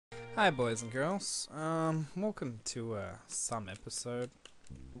Hi boys and girls, welcome to some episode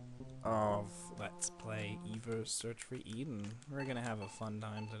of Let's Play E.V.O Search for Eden. We're gonna have a fun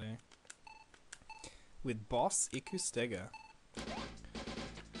time today with Boss Ikustega.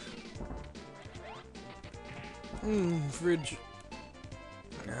 Fridge.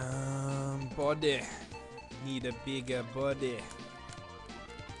 Body. Need a bigger body.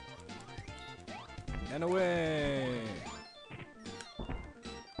 And away!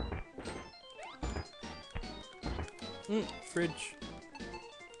 Fridge.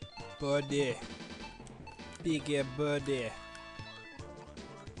 Body. Bigger body.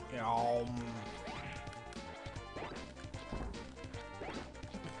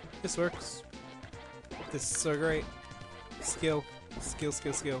 This works. This is so great. Skill. Skill,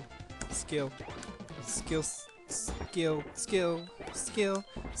 skill, skill. Skill. Skill, skill, skill. Skill.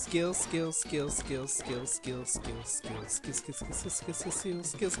 Skill, skill, skill, skill, skill, skill, skill, skill, skill, skill, skill, skill, skill, skill,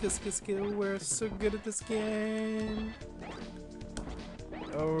 skill, skill, skill, skill. We're so good at this game.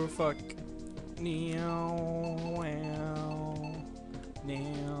 Oh fuck. Now, wow.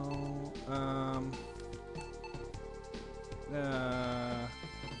 Now,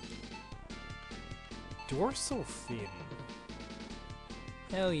 dorsal fin.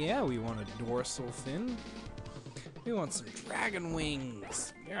 Hell yeah, we want a dorsal fin. We want some dragon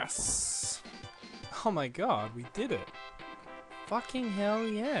wings. Yes. Oh my god, we did it. Fucking hell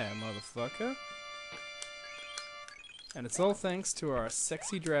yeah, motherfucker. And it's all thanks to our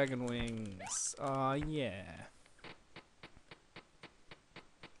sexy dragon wings. Aw, yeah.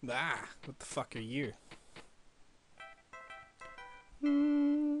 Ah, what the fuck are you?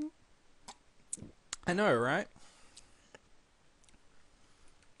 I know, right?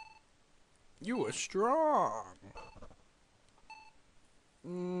 You were strong.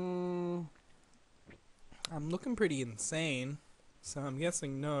 I'm looking pretty insane, so I'm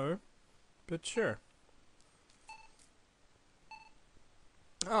guessing no, but sure.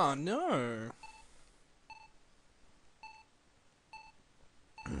 Oh no.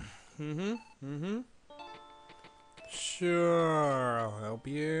 Sure, I'll help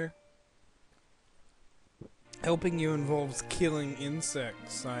you. Helping you involves killing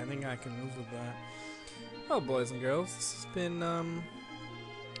insects, so I think I can move with that. Well, boys and girls, this has been,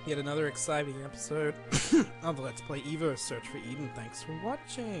 yet another exciting episode of Let's Play E.V.O Search for Eden. Thanks for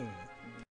watching!